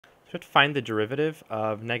we have to find the derivative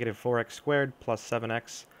of negative 4x squared plus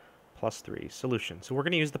 7x plus 3. Solution. So we're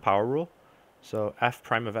going to use the power rule. So f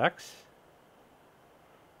prime of x.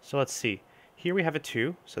 So let's see. Here we have a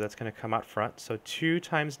 2, so that's going to come out front. So 2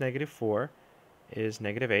 times negative 4 is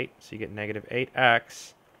negative 8. So you get negative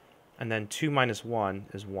 8x. And then 2 minus 1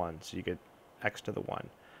 is 1. So you get x to the 1.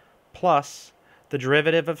 Plus the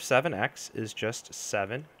derivative of 7x is just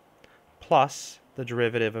 7. Plus the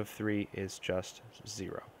derivative of 3 is just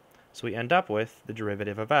 0. So we end up with the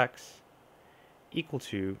derivative of x equal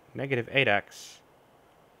to negative 8x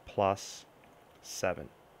plus 7.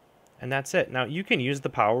 And that's it. Now you can use the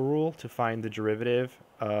power rule to find the derivative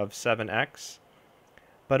of 7x,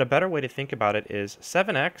 but a better way to think about it is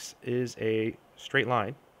 7x is a straight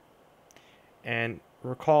line, and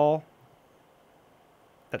recall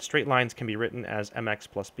that straight lines can be written as mx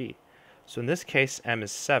plus b. So in this case, m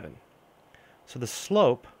is 7. So the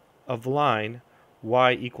slope of the line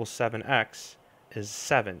y equals 7x is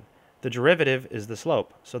 7. The derivative is the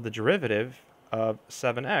slope, so the derivative of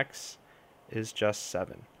 7x is just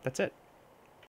 7. That's it.